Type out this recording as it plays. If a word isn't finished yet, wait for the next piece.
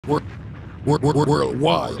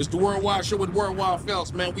Worldwide. It's the Worldwide Show with Worldwide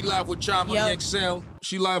Fells, man. We live with Chop on the XL.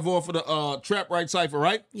 She live off of the Trap Right Cypher,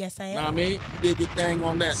 right? Yes, I am. Know what I mean? You did your thing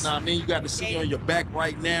on that. Know what I mean? You got the city on your back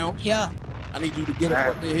right now. Yeah. I need you to get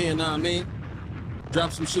up in here, know what I mean?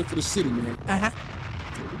 Drop some shit for the city, man.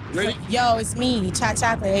 Ready? Yo, it's me, Chop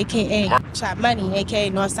Chopper, a.k.a. Chop Money, a.k.a.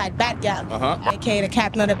 Northside Bat Gal, a.k.a. the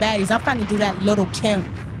captain of the baddies. I'm trying to do that Little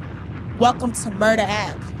Kim. Welcome to Murder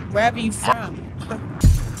Ave, wherever you from.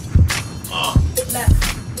 I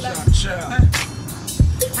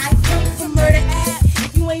come from Murder Ave.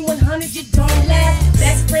 If you ain't 100, you don't laugh.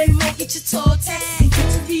 Best friend might get your toe tapped. And get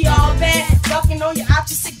to be all bad. Talking on your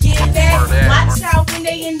options to get back. Watch out when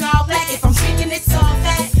they in all black. If I'm speaking, it's all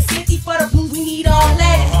fat. 50 for the blue, we need all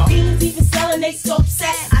that. Dealers even selling they soap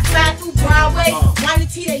set. I slide through Broadway. Wine and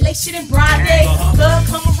tea, they lay shit in broad day. Love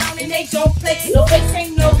come around and they don't play. No face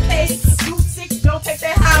ain't no pay. Blue 6, don't take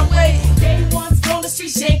that highway. Day one's on the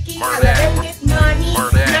street shaky. I let them get money.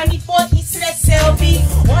 94 east to that Selby.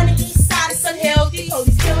 On the east side, it's unhealthy.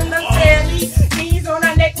 Police killing unfairly. Knees on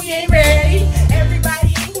our neck, we ain't ready. Everybody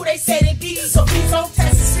ain't who they say they be. So please don't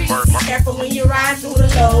test the streets. Careful when you ride through the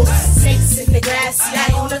low. Snakes in the grass,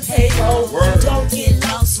 eye on the table. Don't get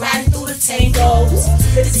lost riding through the tangos.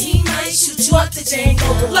 The team might shoot you up the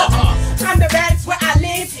Django. Look, I'm the baddest where I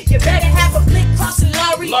live. You better have a blick crossing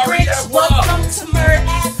Laurie Bridge. Welcome to Murder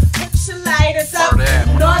Ave. Put your lighters up.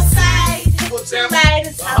 Northside, put your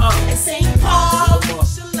lighters up. And St. Paul,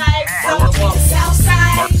 put your lighters up.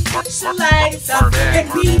 Southside, put your lighters up. And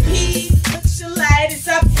BP, put your lighters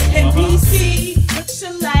up. And DC, put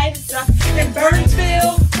your lighters up. And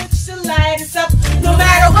Burnsville, put your lighters up. No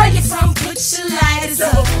matter where you're from, put your lighters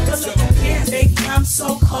up. Yeah, baby, I'm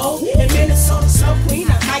so cold. In Minnesota, so queen,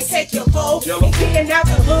 I might take your pole. And getting out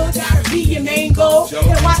the hood, gotta be your main goal.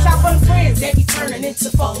 And watch out for the friends, they be turning into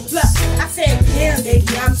foes. Look, I said, damn, baby,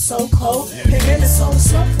 I'm so cold. In Minnesota,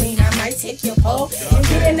 so clean, I might take your pole. And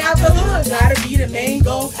getting out the hood, gotta be the main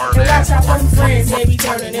goal. And watch out for the friends, they be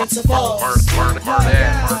turning into foes.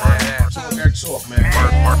 Talk, man.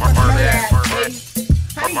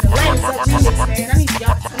 I need the lighters up to this, man. I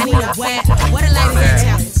need a what a lighters up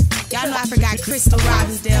challenge. Y'all know I forgot Crystal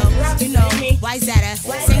Robbinsdale, you know, White Zeta,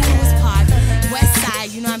 St. Louis Park, West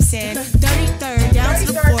Side, you know what I'm saying, 33rd, down to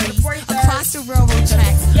the 40s, across the railroad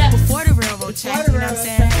tracks, before the railroad tracks, you know what I'm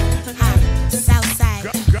saying, South Side,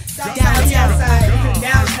 downtown,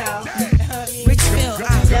 Richfield,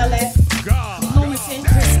 Bloomington,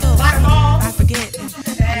 Crystal, I forget, I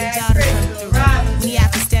need y'all to come through, we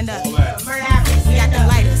have to stand up, we got the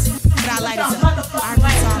lighters, put our lighters up, our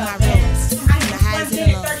beats on my roads, from the highs and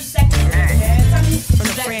the lows. From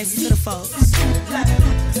the friends to the foes. I'm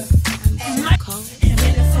so cold.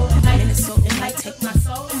 Minnesota might take my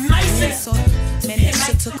soul. Minnesota, man, that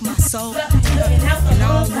shit took my soul. And I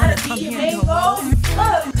don't wanna come here no more.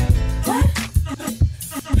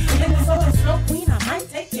 Minnesota snow queen, I might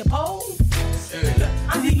take your pole.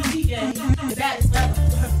 I'm DJ, the baddest rapper.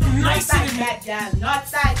 Northside bad down.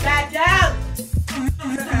 Northside bad down.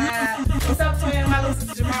 What's up, twin? My little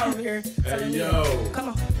sister Jamal over here. Hey, yo. Come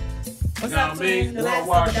on. What's Now up, me, twin? The last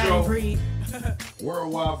Worldwide of the Show. dying breed.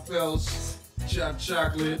 Worldwide Fells, Chop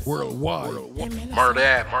Chocolate. Worldwide.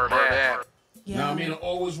 Murder. Yeah. Now I mean,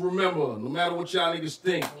 always remember, no matter what y'all niggas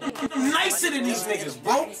think. Nicer than these niggas,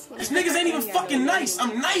 bro. These niggas ain't even fucking nice.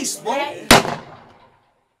 I'm nice, bro.